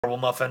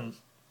Garblemuffin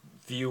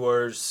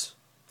viewers.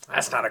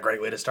 That's not a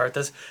great way to start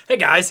this. Hey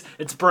guys,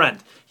 it's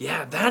Brent.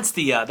 Yeah, that's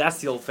the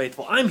old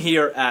faithful. I'm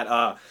here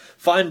at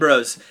Fine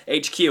Bros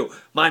HQ,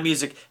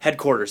 MyMusic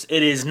headquarters.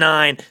 It is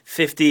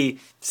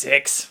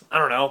 9:56. I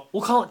don't know.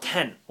 We'll call it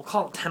 10. We'll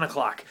call it 10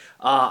 o'clock.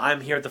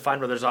 I'm here at the Fine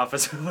Brothers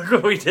office. Look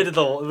what we did.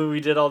 We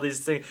did all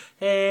these things.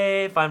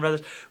 Hey, Fine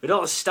Brothers. We did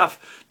all this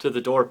stuff to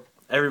the door.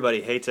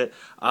 Everybody hates it.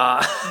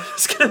 I'm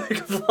just gonna make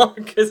a vlog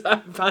because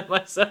I'm by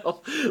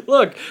myself.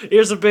 Look,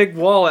 here's a big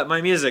wall at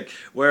MyMusic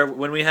where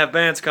when we have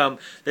bands come,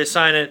 they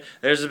sign it.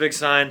 There's a big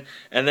sign,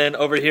 and then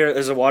over here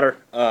there's a water.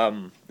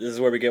 This is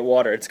where we get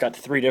water. It's got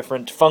 3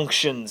 different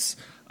functions.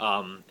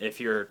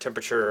 If your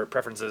temperature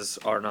preferences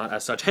are not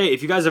as such. Hey,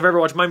 if you guys have ever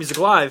watched MyMusic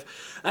live,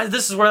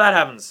 this is where that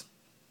happens.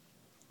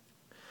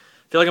 I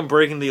feel like I'm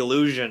breaking the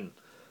illusion.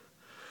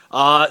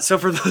 So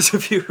for those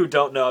of you who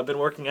don't know, I've been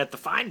working at the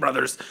Fine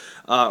Brothers,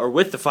 or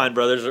with the Fine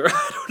Brothers, or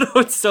I don't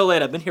know, it's so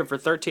late. I've been here for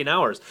 13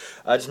 hours,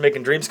 just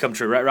making dreams come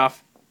true, right,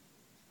 Ralph?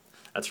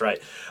 That's right.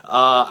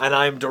 And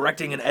I'm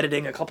directing and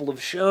editing a couple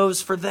of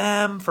shows for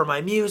them, for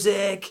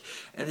MyMusic,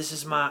 and this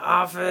is my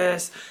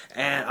office,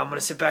 and I'm gonna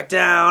sit back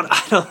down.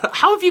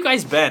 How have you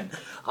guys been?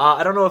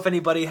 I don't know if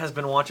anybody has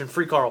been watching,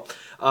 Free Carl,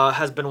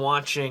 has been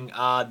watching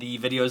the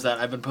videos that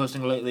I've been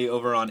posting lately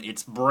over on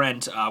It's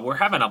Brent. We're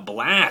having a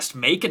blast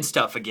making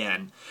stuff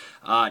again.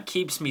 It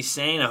keeps me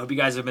sane. I hope you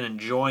guys have been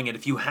enjoying it.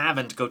 If you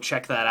haven't, go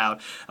check that out.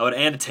 I would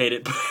annotate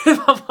it, but if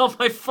I'm on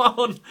my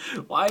phone,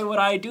 why would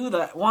I do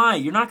that? Why?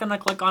 You're not going to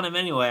click on them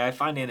anyway. I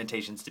find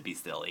annotations to be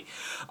silly.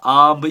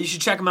 But you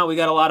should check them out. We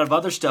got a lot of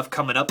other stuff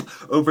coming up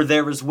over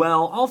there as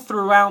well, all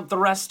throughout the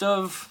rest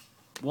of...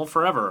 well,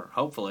 forever,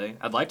 hopefully.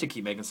 I'd like to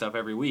keep making stuff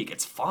every week.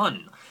 It's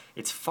fun.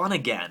 It's fun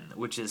again,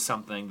 which is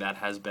something that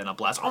has been a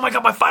blast. Oh my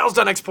god, my file's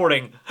done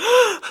exporting!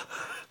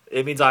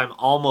 It means I'm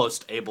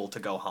almost able to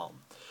go home.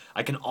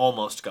 I can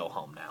almost go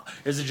home now.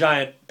 Here's a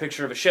giant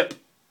picture of a ship.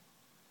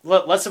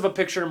 Less of a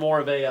picture,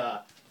 more of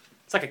a,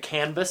 it's like a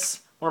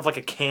canvas. More of like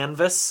a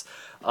canvas.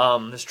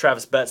 This is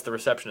Travis Betts, the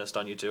receptionist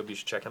on YouTube. You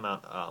should check him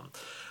out.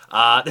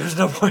 There's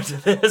no point to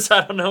this.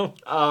 I don't know.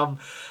 I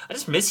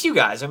just miss you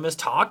guys. I miss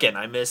talking.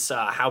 I miss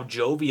how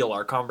jovial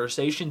our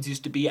conversations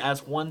used to be,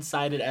 as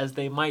one-sided as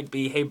they might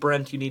be. Hey,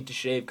 Brent, you need to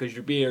shave because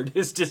your beard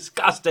is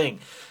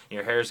disgusting.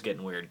 Your hair's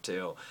getting weird,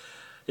 too.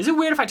 Is it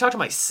weird if I talk to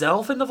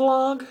myself in the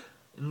vlog?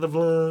 In the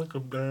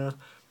vlog.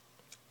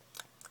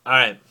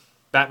 Alright.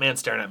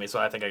 Batman's staring at me, so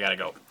I think I gotta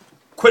go.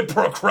 Quit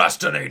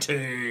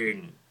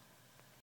procrastinating!